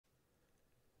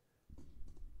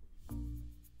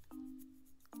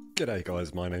G'day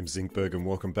guys, my name's Zincberg and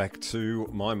welcome back to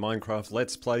my Minecraft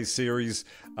Let's Play series.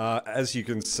 As you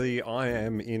can see, I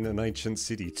am in an ancient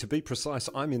city. To be precise,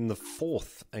 I'm in the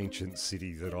 4th ancient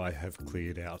city that I have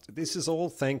cleared out. This is all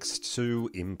thanks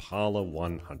to Impala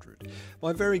 100,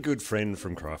 my very good friend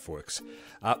from Craftworks.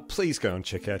 Please go and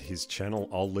check out his channel.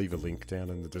 I'll leave a link down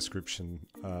in the description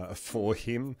for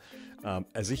him.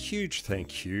 As a huge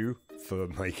thank you for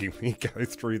making me go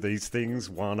through these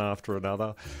things one after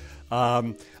another.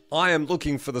 I am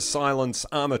looking for the silence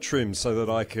armor trim so that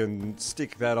I can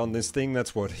stick that on this thing.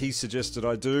 That's what he suggested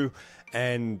I do.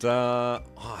 And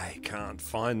I can't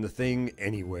find the thing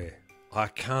anywhere. I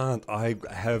can't. I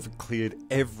have cleared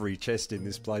every chest in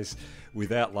this place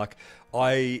without luck.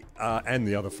 And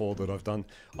the other 4 that I've done,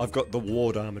 I've got the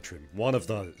ward armor trim. One of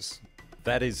those.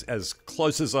 That is as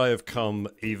close as I have come,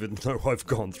 even though I've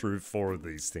gone through 4 of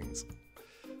these things.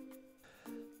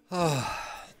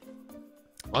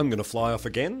 I'm going to fly off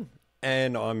again,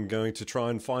 and I'm going to try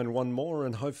and find one more,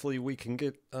 and hopefully we can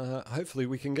get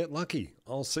lucky.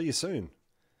 I'll see you soon.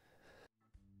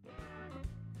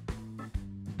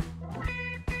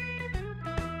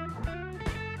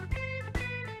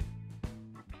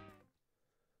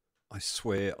 I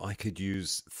swear I could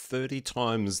use 30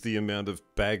 times the amount of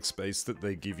bag space that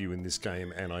they give you in this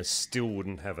game and I still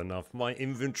wouldn't have enough. My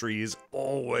inventory is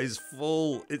always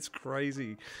full. It's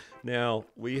crazy. Now,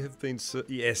 we have been...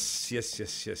 Yes.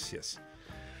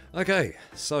 Okay,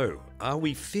 so, are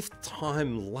we 5th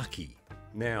time lucky?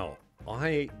 Now,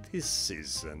 this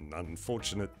is an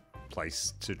unfortunate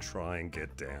place to try and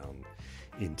get down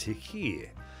into here.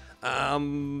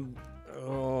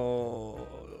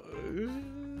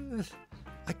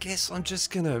 I guess I'm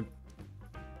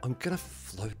gonna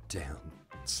float down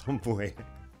somewhere.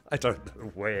 I don't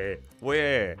know where.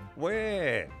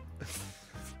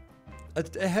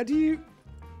 How do you...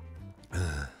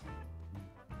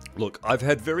 Look, I've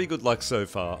had very good luck so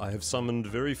far. I have summoned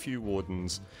very few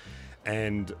wardens,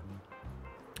 and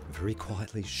very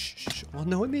quietly, shh. Oh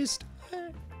no, I missed.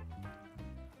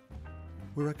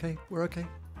 We're okay.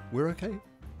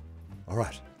 All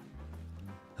right.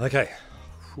 Okay.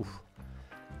 Whew.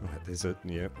 Right, there's it.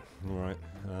 Yep. All right.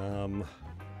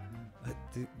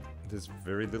 There's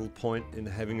very little point in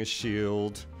having a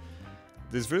shield.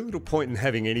 There's very little point in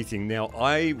having anything. Now,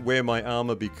 I wear my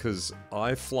armor because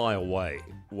I fly away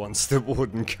once the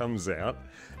warden comes out,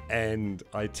 and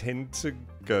I tend to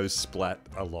go splat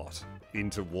a lot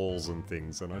into walls and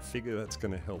things, and I figure that's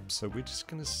going to help. So we're just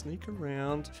going to sneak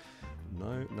around.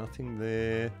 No, nothing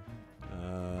there.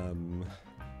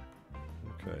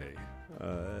 Okay.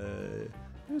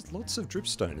 There's lots of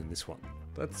dripstone in this one.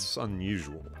 That's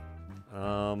unusual.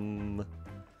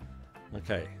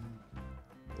 Okay.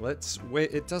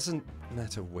 It doesn't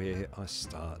matter where I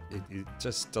start. It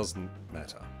just doesn't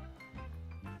matter.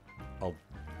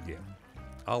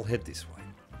 I'll head this way.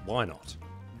 Why not?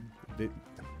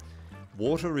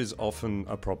 Water is often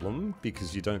a problem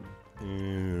because you don't...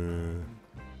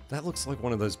 that looks like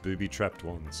one of those booby-trapped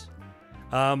ones.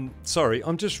 Sorry,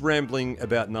 I'm just rambling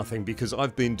about nothing because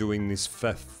I've been doing this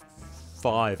for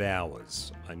 5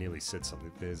 hours. I nearly said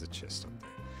something. There's a chest up there.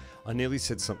 I nearly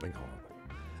said something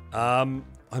horrible.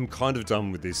 I'm kind of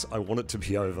done with this. I want it to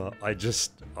be over. I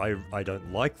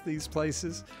don't like these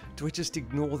places. Do I just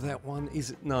ignore that one?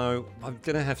 Is it? No, I'm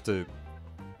gonna have to...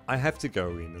 I have to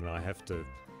go in and I have to...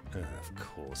 of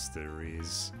course there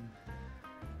is.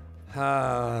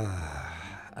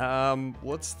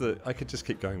 What's the... I could just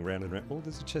keep going round and round. Oh,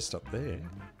 there's a chest up there.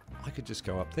 I could just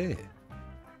go up there.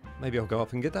 Maybe I'll go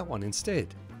up and get that one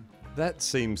instead. That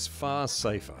seems far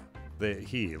safer.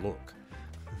 Here, look.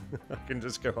 I can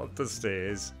just go up the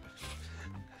stairs.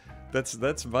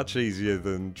 That's much easier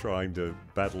than trying to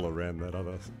battle around that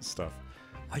other stuff.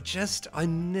 I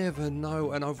never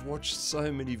know, and I've watched so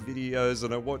many videos,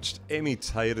 and I watched Emmy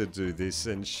Tater do this,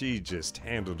 and she just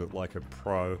handled it like a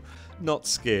pro. Not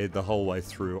scared the whole way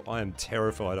through. I am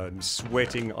terrified, I'm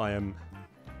sweating, I am...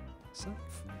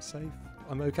 Safe,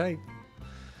 I'm okay.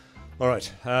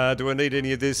 Alright, do I need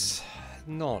any of this?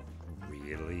 Not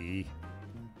really.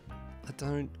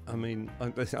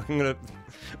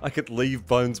 I could leave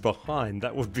bones behind,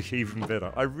 that would be even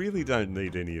better. I really don't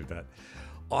need any of that.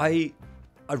 I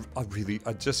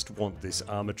just want this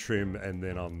armor trim and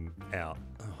then I'm out.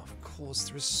 Oh, of course,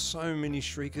 there are so many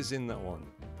shriekers in that one.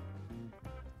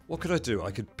 What could I do?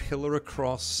 I could pillar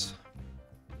across.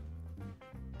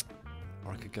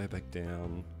 Or I could go back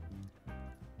down.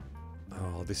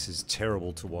 Oh, this is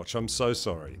terrible to watch. I'm so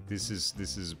sorry. This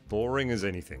is boring as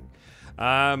anything.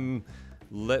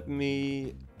 Let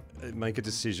me make a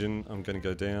decision. I'm going to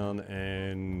go down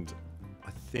and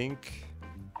I think...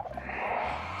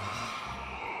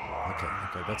 Okay,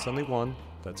 okay, that's only one.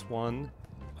 That's one.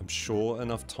 I'm sure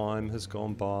enough time has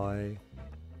gone by.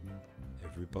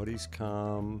 Everybody's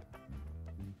calm.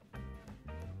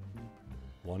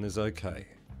 One is okay.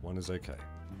 One is okay.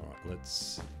 Alright,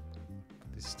 let's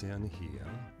put this down here.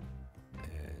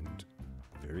 And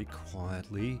very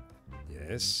quietly.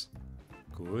 Yes.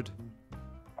 Good.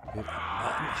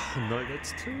 Oh, no,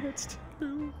 that's two. That's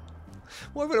two.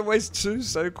 Why would I waste two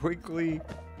so quickly?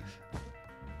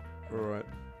 Alright.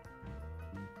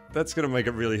 That's going to make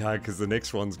it really hard because the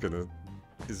next one's going to...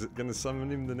 Is it going to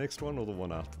summon him the next one or the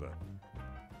one after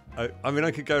that? I mean,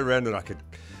 I could go around and I could,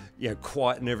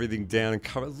 quieten everything down and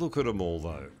cover... Look at them all,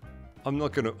 though. I'm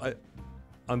not going to...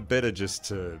 I'm better just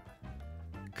to...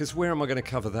 Because where am I going to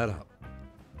cover that up?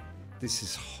 This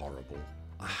is horrible.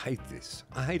 I hate this.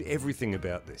 I hate everything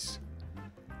about this.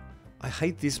 I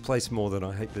hate this place more than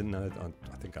I hate the... No,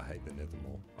 I think I hate the Nether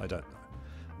more. I don't know.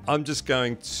 I'm just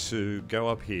going to go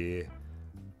up here...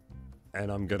 And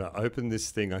I'm going to open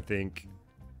this thing, I think.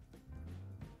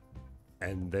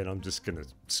 And then I'm just going to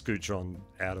scooch on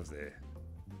out of there.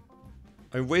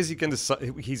 I mean, where's he going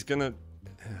to... He's going to...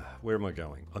 Where am I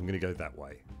going? I'm going to go that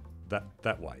way.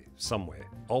 That way. Somewhere.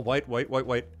 Oh, wait.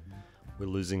 We're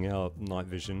losing our night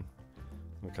vision.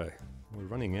 Okay. We're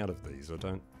running out of these. I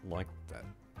don't like that.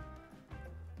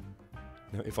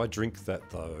 Now, if I drink that,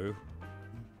 though...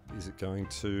 Is it going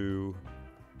to...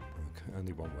 Okay,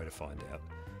 only one way to find out.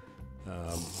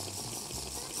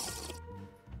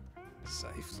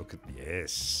 Safe, look at...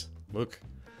 Yes! Look!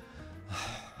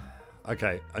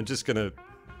 Okay, I'm just gonna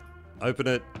open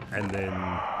it, and then...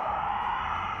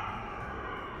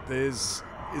 There's...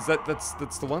 Is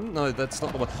that's the one? No, that's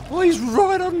not the one. Oh, he's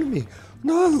right under me!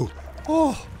 No!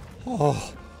 Oh! Run.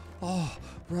 Oh,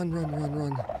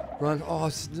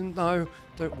 no!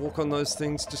 Don't walk on those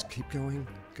things, just keep going.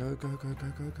 Go.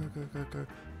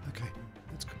 Okay,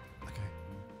 let's go.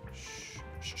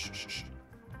 Shh.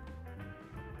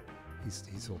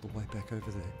 He's all the way back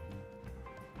over there.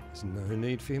 There's no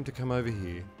need for him to come over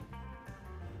here.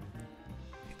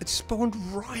 It spawned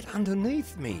right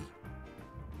underneath me.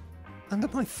 Under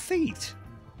my feet.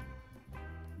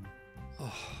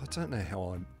 Oh, I don't know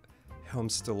how I'm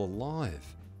still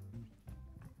alive.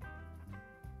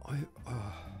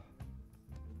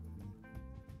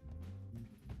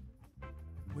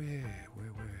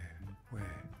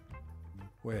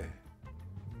 Where?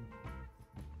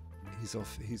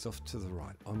 He's off to the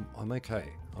right. I'm okay.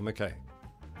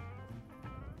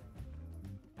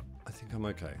 I think I'm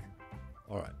okay.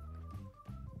 Alright.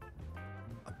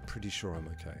 I'm pretty sure I'm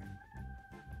okay.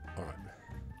 Alright.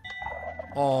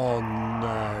 Oh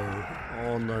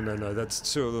no,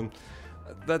 that's two of them.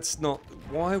 That's not...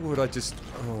 Why would I just...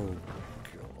 Oh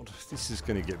god, this is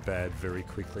going to get bad very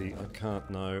quickly. I can't,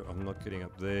 no, I'm not getting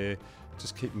up there.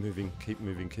 Just keep moving.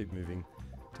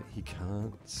 He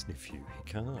can't sniff you.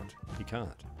 He can't. He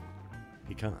can't.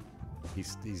 He can't.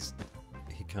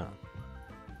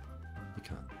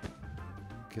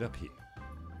 Get up here.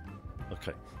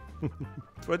 Okay.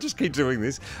 If I just keep doing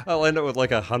this, I'll end up with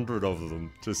like 100 of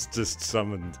them just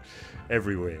summoned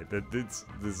everywhere. This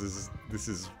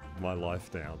is my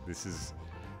life now. This is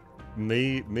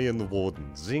me and the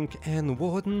Warden. Zinc and the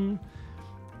Warden.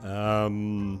 I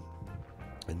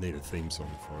need a theme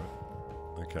song for it.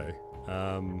 Okay.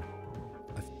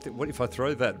 What if I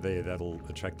throw that there? That'll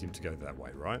attract him to go that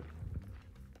way, right?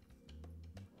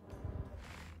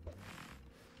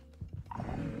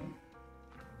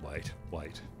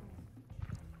 Wait.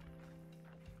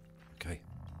 Okay.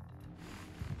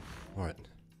 Alright.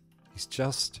 He's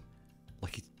just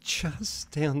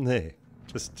down there.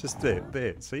 Just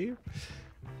there. See you?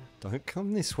 Don't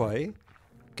come this way.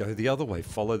 Go the other way.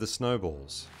 Follow the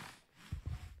snowballs.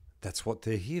 That's what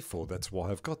they're here for. That's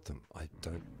why I've got them. I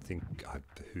don't think...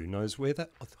 who knows where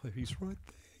that... Oh, he's right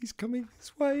there. He's coming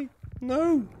this way.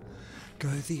 No. Go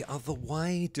the other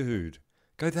way, dude.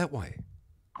 Go that way.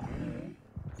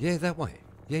 Yeah, that way.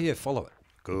 Yeah, follow it.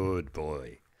 Good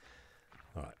boy.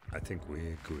 Alright, I think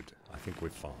we're good. I think we're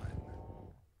fine.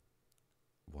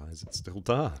 Why is it still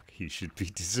dark? He should be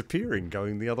disappearing,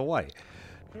 going the other way.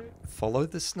 Follow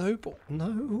the snowball.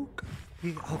 No, go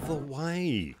the other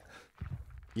way.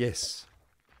 Yes.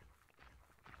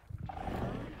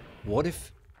 What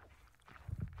if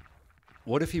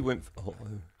he went... Oh,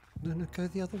 no, go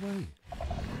the other way.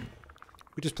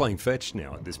 We're just playing fetch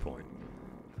now at this point.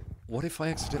 What if I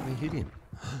accidentally hit him?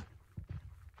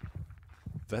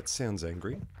 That sounds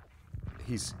angry.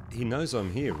 He knows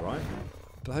I'm here, right?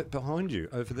 Behind you,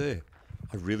 over there.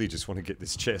 I really just want to get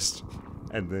this chest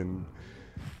and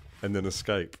then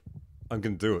escape. I'm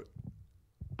gonna do it.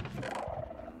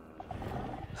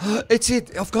 It's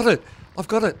it! I've got it!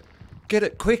 Get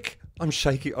it, quick! I'm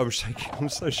shaking, I'm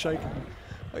so shaking.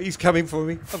 He's coming for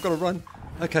me. I've got to run.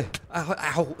 Okay. Ow,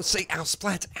 ow. See, ow,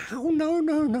 splat. Ow,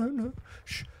 no.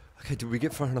 Shh. Okay, did we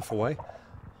get far enough away?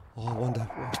 Oh, I wonder.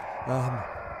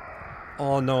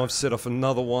 Oh no, I've set off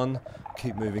another one.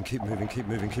 Keep moving.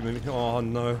 Oh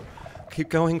no. Keep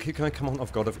going. Come on,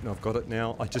 I've got it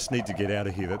now. I just need to get out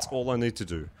of here. That's all I need to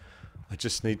do. I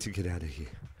just need to get out of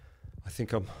here. I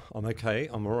think I'm okay.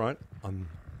 I'm alright.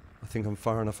 I think I'm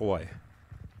far enough away.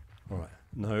 Alright.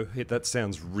 No, that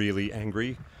sounds really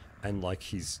angry, and like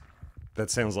that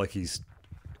sounds like he's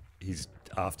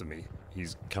after me.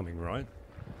 He's coming, right?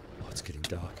 Oh, it's getting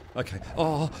dark. Okay.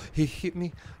 Oh, he hit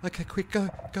me. Okay, quick, go.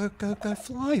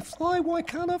 Fly. Why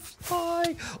can't I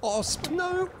fly? Oh,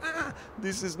 no. Ah,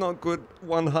 this is not good.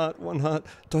 One heart.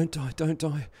 Don't die.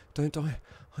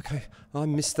 Okay, I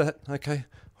missed that. Okay,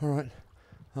 alright.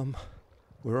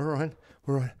 We're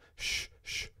alright. Shh.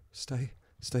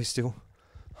 Stay still.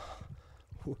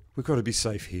 We've got to be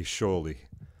safe here, surely.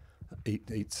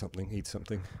 Eat something.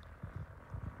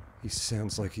 He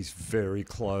sounds like he's very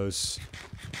close.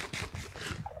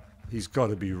 He's got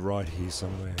to be right here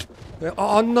somewhere.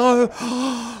 Oh no!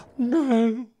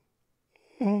 No!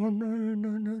 Oh no!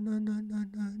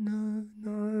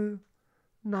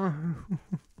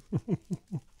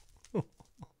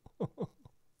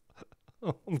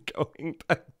 I'm going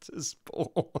back to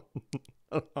spawn.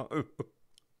 No.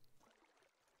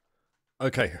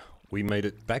 Okay, we made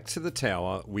it back to the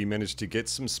tower. We managed to get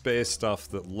some spare stuff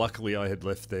that luckily I had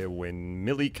left there when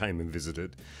Millie came and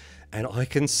visited. And I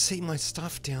can see my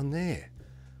stuff down there.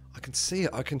 I can see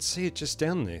it just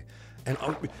down there. And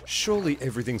surely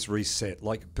everything's reset,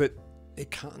 but it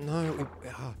can't, no,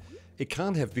 it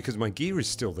can't have, because my gear is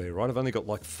still there, right? I've only got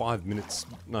like 5 minutes,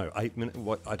 no, 8 minutes,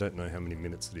 I don't know how many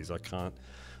minutes it is, I can't.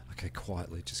 Okay,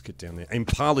 quietly, just get down there. And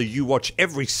Parley, you watch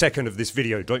every second of this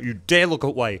video. Don't you dare look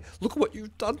away. Look at what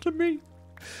you've done to me.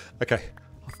 Okay,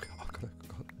 I've got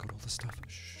all the stuff.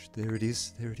 Shh, there it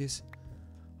is.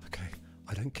 Okay,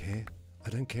 I don't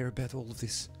care about all of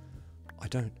this. I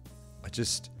don't.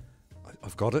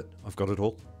 I've got it. I've got it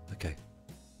all. Okay,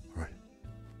 all right.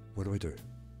 What do?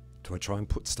 Do I try and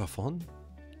put stuff on?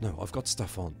 No, I've got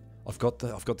stuff on. I've got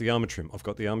the armor trim.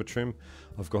 Okay,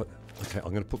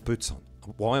 I'm gonna put boots on.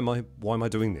 Why am I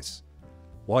doing this?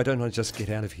 Why don't I just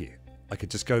get out of here? I could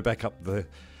just go back up the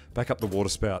water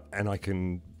spout, and I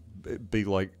can be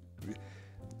like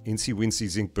Incy Wincy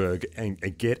Zincberg and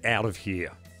get out of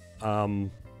here.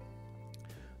 I've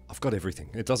got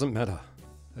everything. It doesn't matter.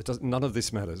 None of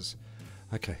this matters.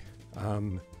 Okay.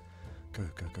 Go.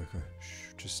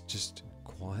 Shh, just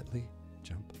quietly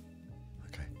jump.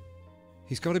 Okay.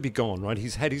 He's got to be gone, right?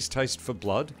 He's had his taste for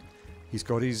blood. He's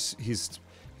got his.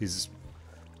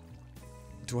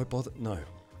 Do I bother? No.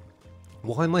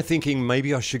 Why am I thinking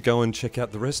maybe I should go and check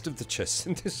out the rest of the chests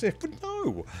in this area? But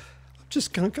no! I'm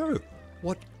just gonna go.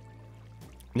 What?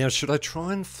 Now, should I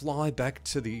try and fly back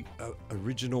to the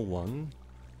original one?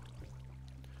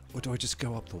 Or do I just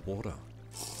go up the water?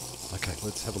 Okay,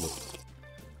 let's have a look.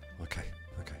 Okay.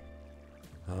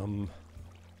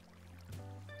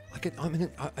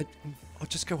 I'll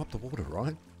just go up the water,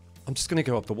 right? I'm just gonna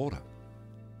go up the water.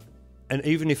 And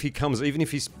even if he comes, even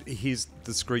if he hears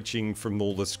the screeching from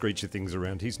all the screecher things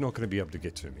around, he's not going to be able to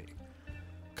get to me.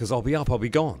 Because I'll be up, I'll be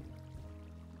gone.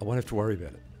 I won't have to worry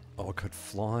about it. Oh, I could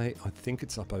fly. I think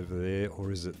it's up over there, or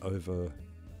is it over...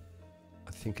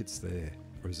 I think it's there.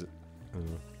 Or is it...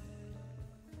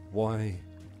 Why?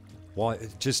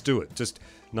 Just do it.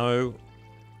 No,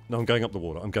 I'm going up the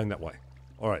water. I'm going that way.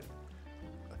 Alright.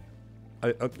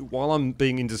 While I'm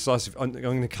being indecisive, I'm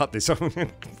going to cut this.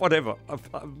 Whatever.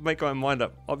 I'll make my mind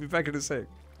up. I'll be back in a sec.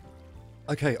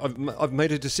 Okay, I've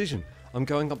made a decision. I'm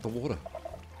going up the water.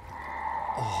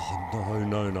 Oh,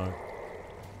 no.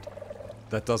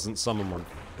 That doesn't summon one.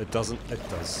 It does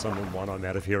summon one. I'm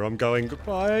out of here. I'm going.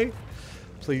 Goodbye.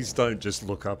 Please don't just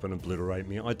look up and obliterate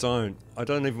me. I don't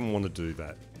even want to do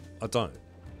that. I don't.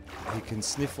 He can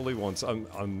sniff all he wants.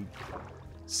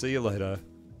 See you later.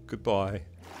 Goodbye.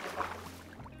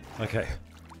 Okay.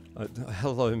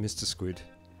 Hello, Mr. Squid.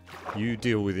 You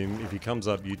deal with him. If he comes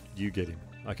up, you get him.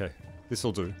 Okay.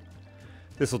 This'll do.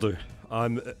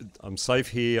 I'm safe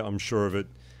here. I'm sure of it.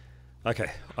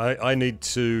 Okay. I need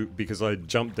to, because I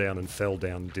jumped down and fell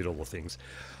down and did all the things.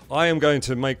 I am going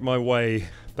to make my way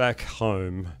back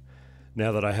home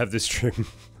now that I have this trim.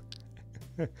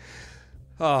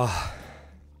 Ah.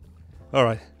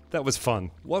 Alright. That was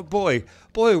fun. What boy,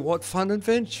 what fun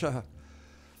adventure.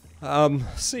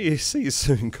 See you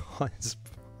soon, guys.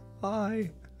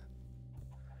 Bye.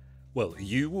 Well,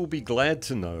 you will be glad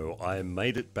to know I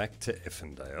made it back to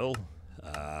Effendale.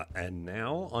 And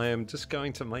now I am just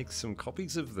going to make some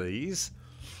copies of these.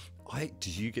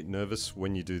 Do you get nervous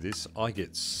when you do this? I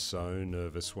get so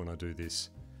nervous when I do this.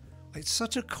 It's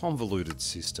such a convoluted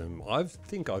system. I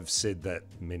think I've said that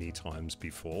many times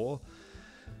before.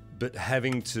 But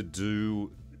having to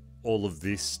do all of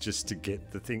this just to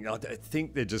get the thing, I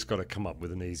think they've just got to come up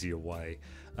with an easier way.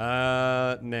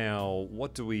 Now,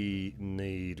 what do we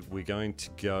need? We're going to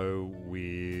go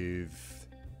with...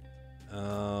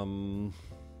 What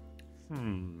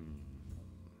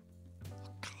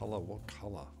colour?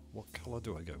 What colour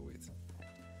do I go with?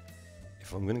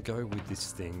 If I'm going to go with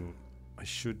this thing, I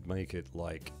should make it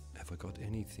like... Have I got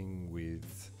anything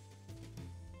with...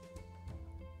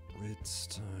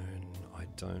 redstone? I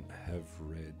don't have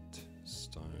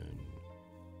redstone.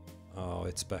 Oh,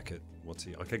 it's back at... What's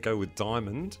he? I could go with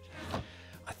diamond.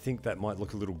 I think that might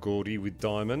look a little gaudy with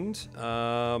diamond.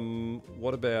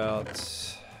 What about...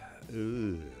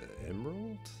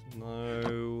 emerald?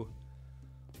 No.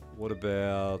 What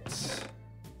about...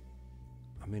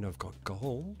 I mean, I've got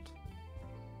gold.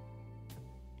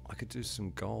 I could do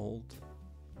some gold.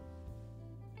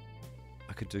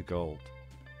 I could do gold.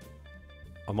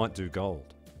 I might do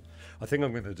gold. I think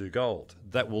I'm going to do gold.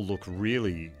 That will look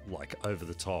really, like, over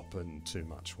the top and too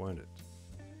much, won't it?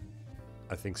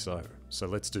 I think so. So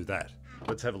let's do that.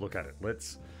 Let's have a look at it.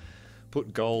 Let's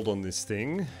put gold on this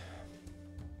thing.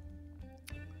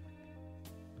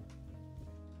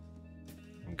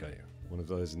 Okay, one of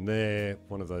those in there,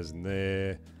 one of those in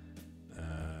there.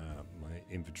 My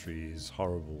inventory is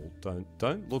horrible.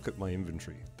 Don't look at my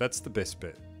inventory. That's the best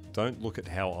bet. Don't look at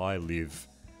how I live.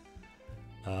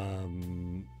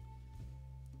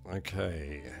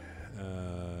 Okay.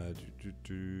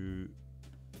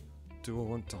 Do I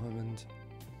want diamond?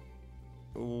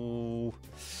 Oh,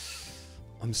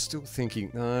 I'm still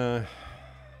thinking. I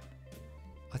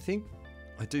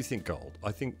do think gold.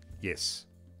 I think yes.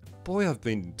 Boy, I've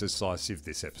been decisive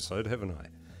this episode, haven't I?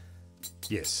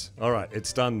 Yes. All right,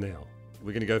 it's done now.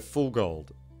 We're going to go full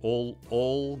gold. All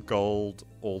gold.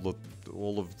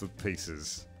 All of the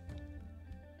pieces.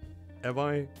 Am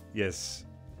I? Yes.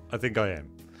 I think I am.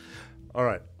 All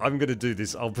right, I'm going to do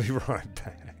this. I'll be right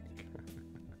back.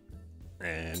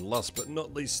 And last but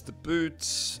not least, the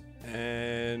boots.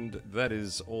 And that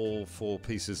is all 4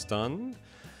 pieces done.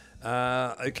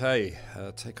 Okay,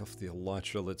 take off the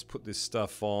elytra. Let's put this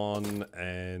stuff on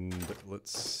and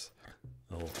let's...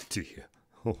 Oh dear.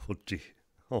 Oh dear.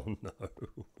 Oh no.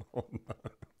 Oh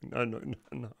no.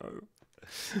 No.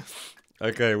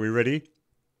 Okay, we ready?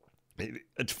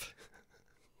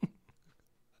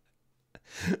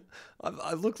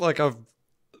 I look like I've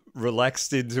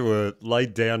relaxed into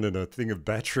laid down in a thing of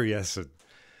battery acid.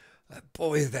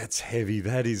 Boy, that's heavy.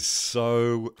 That is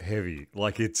so heavy.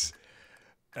 Like it's...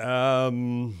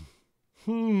 I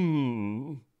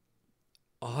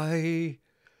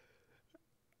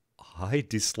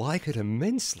dislike it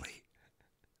immensely.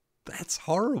 That's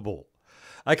horrible.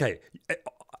 Okay,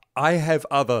 I have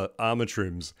other armor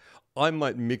trims. I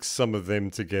might mix some of them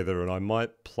together and I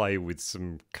might play with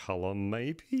some colour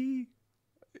maybe?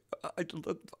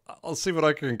 I'll see what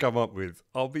I can come up with.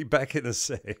 I'll be back in a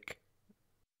sec.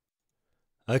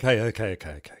 Okay.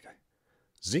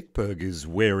 Zincberg is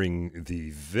wearing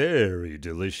the very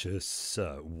delicious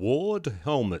Ward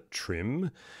helmet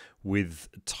trim with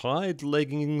tied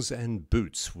leggings and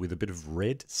boots with a bit of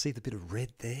red. See the bit of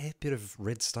red there? Bit of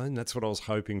redstone. That's what I was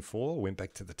hoping for. Went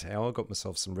back to the tower, got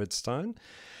myself some redstone.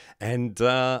 And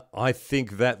I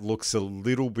think that looks a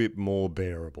little bit more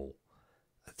bearable.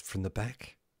 From the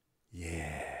back?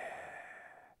 Yeah.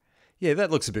 Yeah, that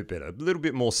looks a bit better. A little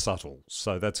bit more subtle.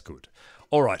 So that's good.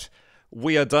 All right.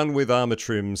 We are done with armor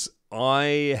trims.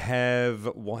 I have...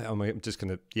 Why am I just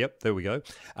going to... Yep, there we go.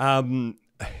 I've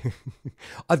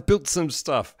built some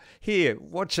stuff. Here,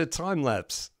 watch a time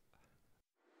lapse.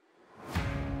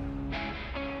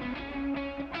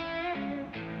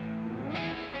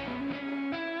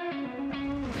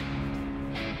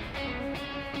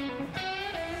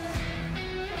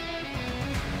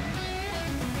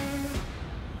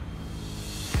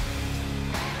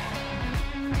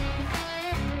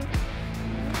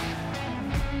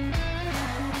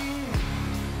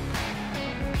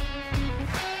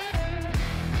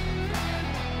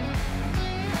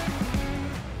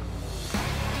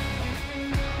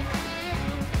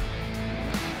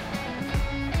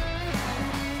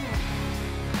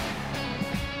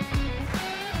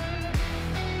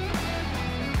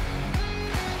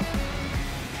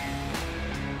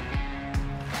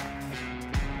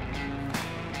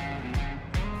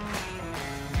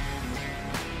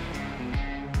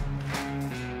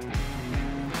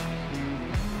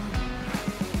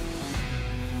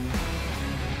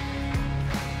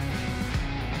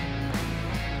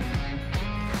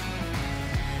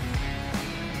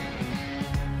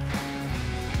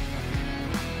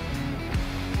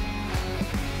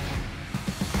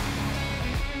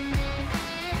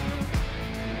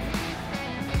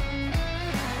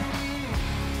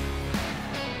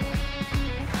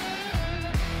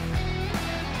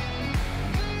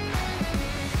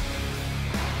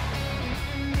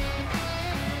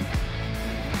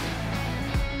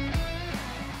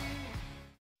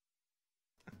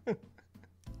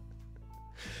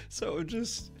 So I'm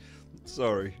just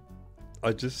sorry.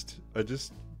 I just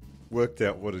worked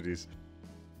out what it is.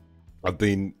 I've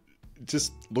been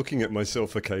just looking at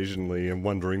myself occasionally and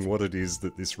wondering what it is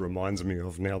that this reminds me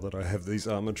of now that I have these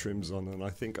armor trims on, and I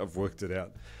think I've worked it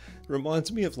out. It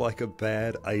reminds me of like a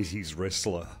bad 80s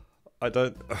wrestler. I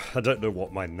don't know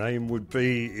what my name would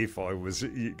be if I was.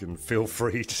 You can feel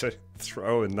free to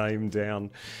throw a name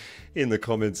down in the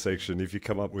comment section if you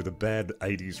come up with a bad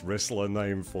 80s wrestler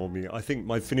name for me. I think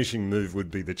my finishing move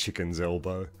would be the chicken's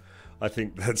elbow. I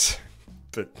think that's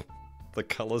the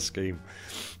colour scheme.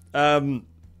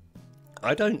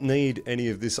 I don't need any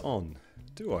of this on,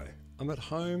 do I? I'm at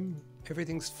home,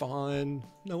 everything's fine,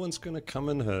 no one's going to come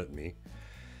and hurt me.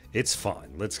 It's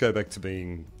fine. Let's go back to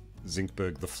being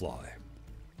Zincberg the Fly.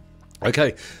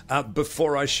 Okay,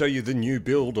 before I show you the new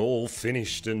build all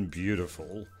finished and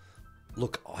beautiful,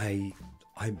 look, I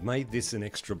made this an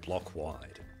extra block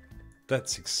wide.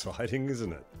 That's exciting,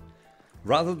 isn't it?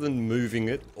 Rather than moving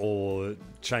it or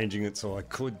changing it so I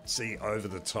could see over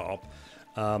the top,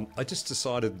 I just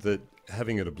decided that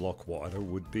having it a block wider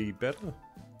would be better.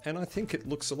 And I think it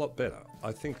looks a lot better.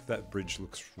 I think that bridge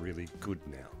looks really good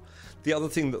now. The other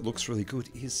thing that looks really good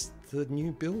is the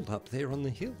new build up there on the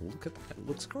hill. Look at that, it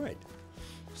looks great.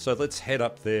 So let's head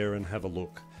up there and have a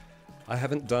look. I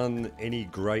haven't done any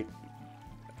great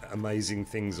amazing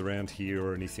things around here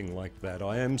or anything like that.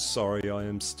 I am sorry, I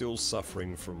am still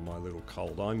suffering from my little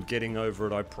cold. I'm getting over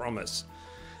it, I promise.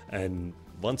 And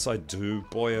once I do,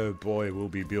 boy oh boy, we'll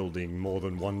be building more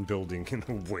than one building in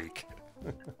a week.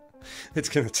 It's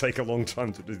going to take a long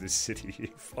time to do this city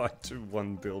if I do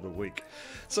one build a week.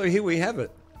 So here we have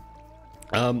it.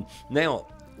 Now,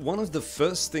 one of the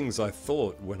first things I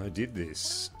thought when I did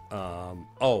this,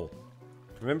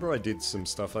 remember I did some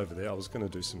stuff over there? I was going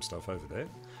to do some stuff over there.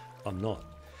 I'm not.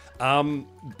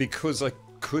 Because I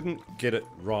couldn't get it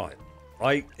right.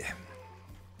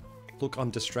 Look, I'm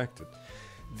distracted.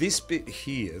 This bit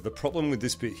here, the problem with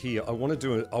this bit here, I wanted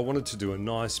to do a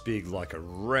nice big, like a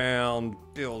round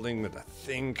building with a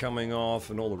thing coming off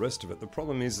and all the rest of it. The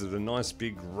problem is that a nice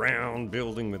big round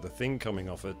building with a thing coming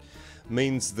off it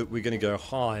means that we're going to go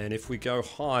high, and if we go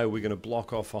high, we're going to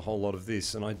block off a whole lot of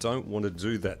this, and I don't want to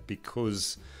do that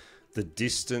because the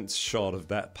distance shot of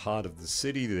that part of the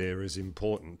city there is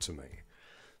important to me.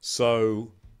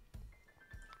 So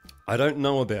I don't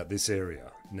know about this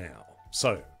area now.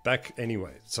 So, back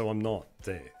anyway, so I'm not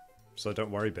there. So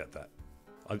don't worry about that.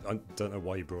 I don't know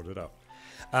why you brought it up.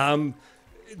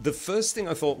 The first thing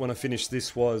I thought when I finished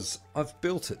this was, I've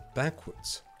built it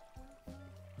backwards.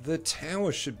 The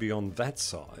tower should be on that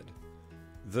side.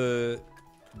 The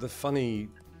funny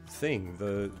thing,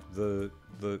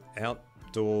 the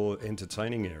outdoor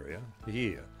entertaining area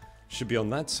here should be on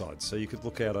that side, so you could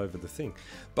look out over the thing.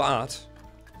 But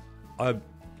I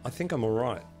think I'm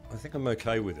alright. I think I'm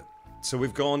okay with it. So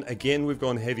we've gone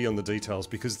heavy on the details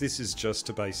because this is just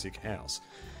a basic house.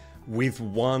 With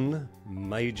one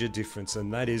major difference,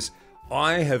 and that is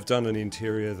I have done an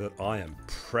interior that I am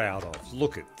proud of.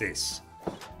 Look at this.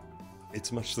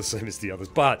 It's much the same as the others,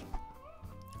 but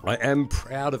I am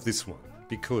proud of this one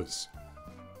because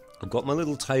I've got my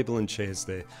little table and chairs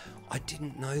there. I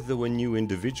didn't know there were new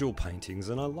individual paintings,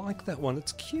 and I like that one.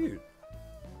 It's cute.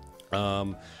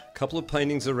 Couple of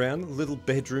paintings around, a little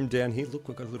bedroom down here. Look,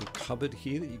 we've got a little cupboard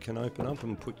here that you can open up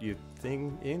and put your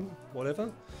thing in,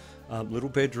 whatever. Little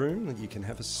bedroom that you can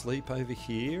have a sleep over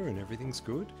here and everything's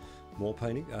good. More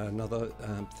painting, another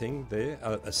thing there,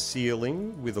 a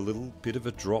ceiling with a little bit of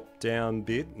a drop down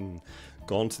bit, and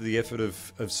gone to the effort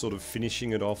of sort of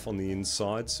finishing it off on the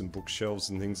inside, some bookshelves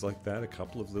and things like that, a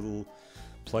couple of little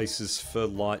places for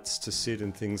lights to sit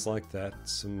and things like that,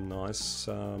 some nice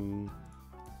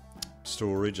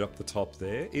storage up the top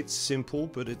there. It's simple,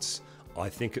 but I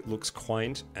think it looks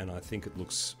quaint, and I think it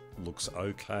looks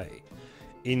okay.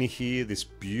 In here, this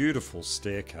beautiful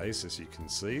staircase, as you can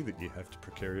see, that you have to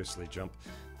precariously jump.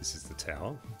 This is the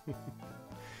tower.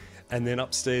 And then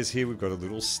upstairs here, we've got a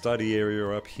little study area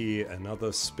up here,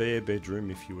 another spare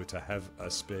bedroom if you were to have a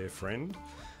spare friend,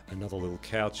 another little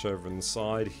couch over on the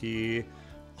side here.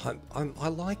 I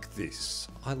like this.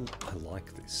 I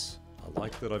like this. I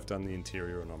like that I've done the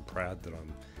interior, and I'm proud that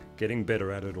I'm getting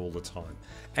better at it all the time.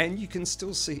 And you can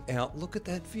still see out. Look at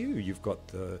that view. You've got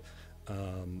the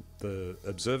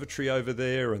observatory over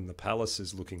there, and the palace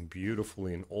is looking beautiful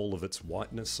in all of its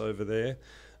whiteness over there.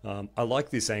 I like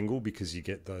this angle because you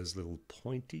get those little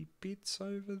pointy bits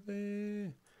over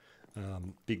there.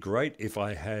 Be great if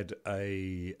I had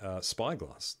a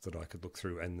spyglass that I could look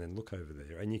through and then look over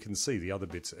there. And you can see the other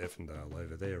bits of Effendale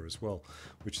over there as well,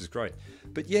 which is great.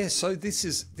 But yeah, so this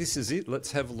is it.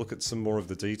 Let's have a look at some more of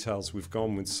the details. We've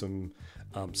gone with some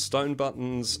stone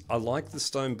buttons. I like the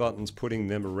stone buttons, putting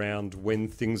them around when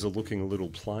things are looking a little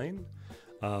plain.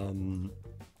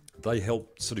 They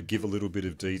help sort of give a little bit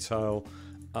of detail.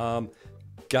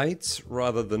 Gates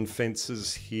rather than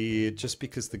fences here, just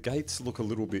because the gates look a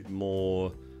little bit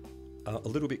more, a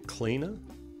little bit cleaner.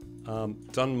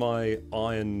 Done my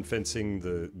iron fencing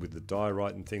with the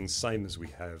diorite and things, same as we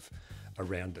have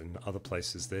around in other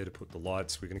places there to put the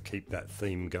lights. We're going to keep that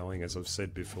theme going, as I've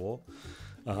said before.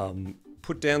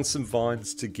 Put down some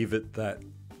vines to give it that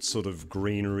sort of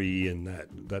greenery and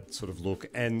that sort of look,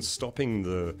 and stopping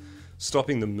the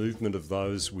movement of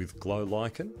those with glow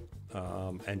lichen.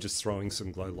 And just throwing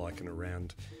some glow lichen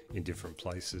around in different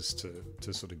places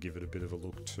to sort of give it a bit of a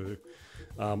look too.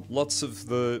 Lots of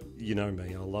the, you know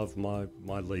me, I love my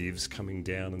leaves coming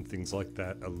down and things like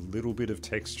that. A little bit of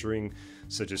texturing,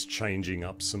 so just changing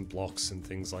up some blocks and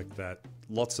things like that.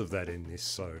 Lots of that in this,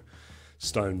 so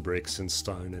stone bricks and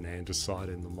stone and andesite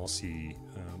and the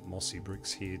mossy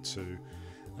bricks here too.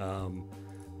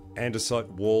 Andesite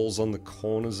walls on the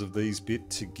corners of these bit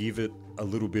to give it a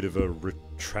little bit of a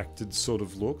retracted sort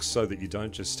of look, so that you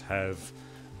don't just have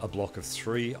a block of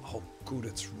 3. Oh good,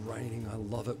 it's raining. I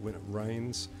love it when it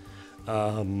rains.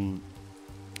 A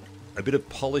bit of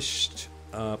polished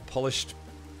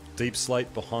deep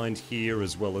slate behind here,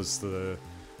 as well as the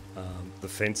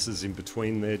fences in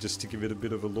between there, just to give it a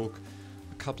bit of a look.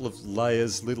 A couple of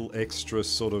layers, little extra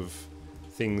sort of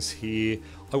things here.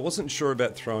 I wasn't sure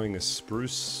about throwing a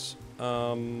spruce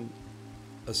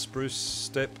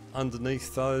step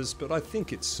underneath those, but I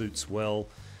think it suits well.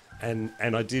 And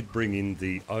I did bring in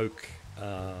the oak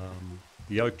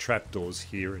trapdoors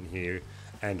here and here,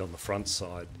 and on the front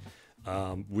side,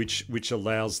 which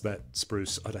allows that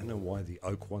spruce. I don't know why the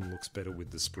oak one looks better with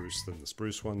the spruce than the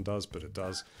spruce one does, but it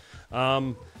does.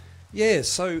 Yeah,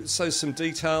 so some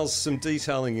details, some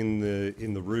detailing in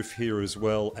the roof here as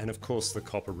well, and of course the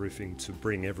copper roofing to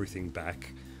bring everything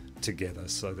back together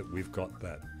so that we've got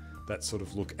that sort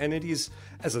of look. And it is,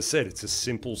 as I said, it's a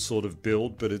simple sort of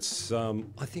build, but it's I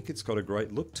think it's got a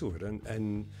great look to it,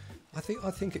 and I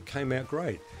think it came out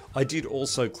great. I did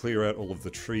also clear out all of the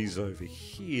trees over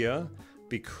here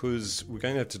because we're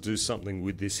going to have to do something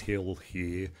with this hill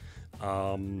here.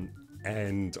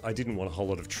 And I didn't want a whole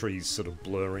lot of trees sort of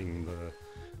blurring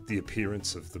the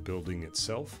appearance of the building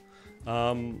itself.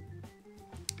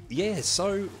 Yeah,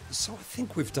 so I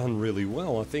think we've done really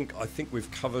well. I think we've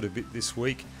covered a bit this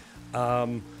week.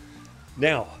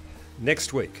 Now,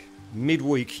 next week,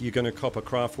 midweek, you're going to cop a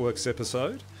Craftworks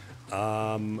episode.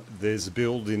 There's a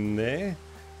build in there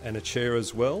and a chair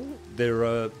as well. There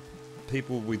are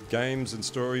people with games and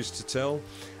stories to tell.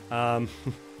 I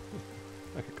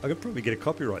could probably get a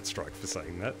copyright strike for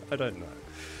saying that. I don't know.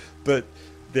 But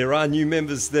there are new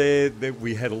members there.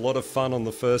 We had a lot of fun on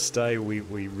the first day. We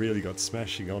really got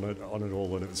smashing on it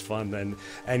all, and it was fun.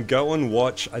 And go and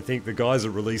watch. I think the guys are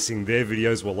releasing their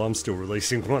videos while I'm still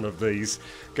releasing one of these.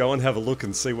 Go and have a look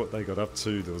and see what they got up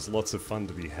to. There was lots of fun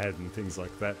to be had and things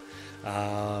like that.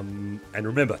 And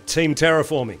remember, Team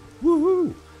Terraforming.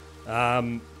 Woohoo!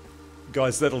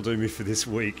 Guys, that'll do me for this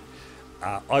week.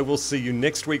 I will see you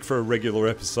next week for a regular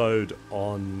episode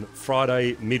on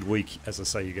Friday, midweek. As I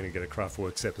say, you're going to get a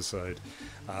Craftworks episode.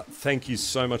 Thank you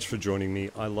so much for joining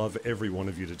me. I love every one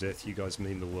of you to death. You guys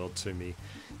mean the world to me.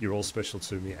 You're all special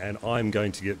to me, and I'm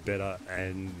going to get better,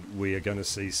 and we are going to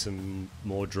see some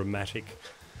more dramatic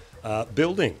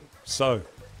building. So,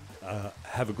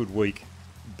 have a good week.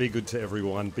 Be good to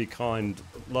everyone. Be kind.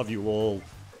 Love you all.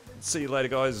 See you later,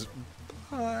 guys.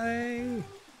 Bye.